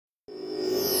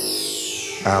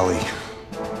Allie,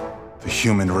 the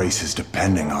human race is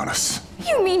depending on us.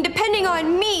 You mean depending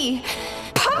on me?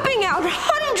 Pumping out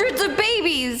hundreds of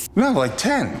babies! No, like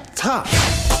 10,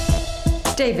 tops.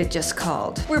 David just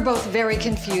called. We're both very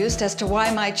confused as to why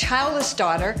my childless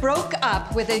daughter broke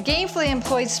up with a gainfully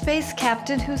employed space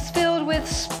captain who's filled with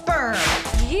sperm.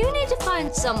 You need to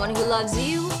find someone who loves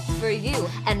you for you,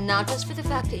 and not just for the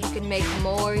fact that you can make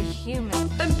more human.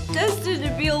 I'm destined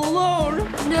to be alone.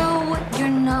 No, you're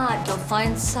not. You'll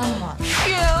find someone.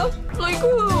 Yeah, like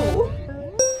who?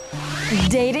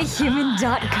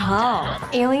 DateAHuman.com.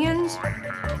 Aliens?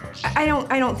 I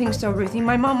don't think so, Ruthie.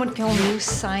 My mom would kill me. You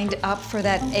signed up for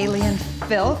that alien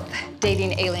filth?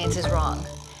 Dating aliens is wrong.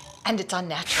 And it's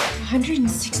unnatural.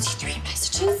 163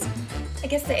 messages? I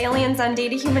guess the aliens on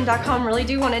DateAHuman.com really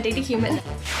do want to date a human.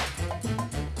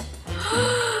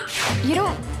 You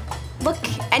don't look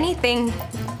anything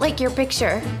like your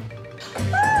picture.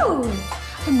 Oh,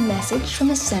 a message from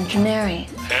a centenary.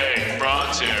 Hey,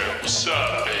 Franz here. What's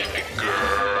up, baby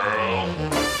girl?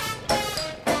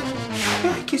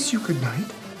 Can I kiss you goodnight?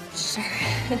 Sure.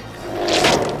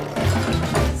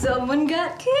 Someone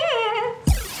got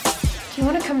kissed. Do you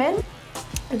want to come in?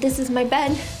 This is my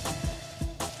bed.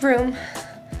 Room.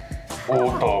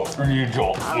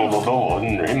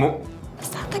 Is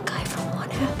that the guy from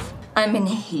 1F? I'm in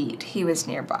heat. He was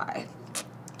nearby.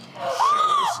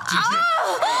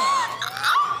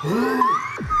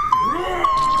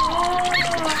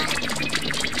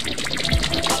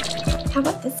 How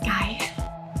about this guy?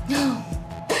 No.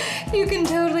 You can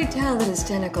totally tell that his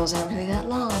tentacles aren't really that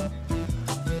long.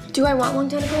 Do I want long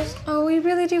tentacles? Oh, we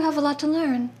really do have a lot to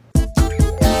learn.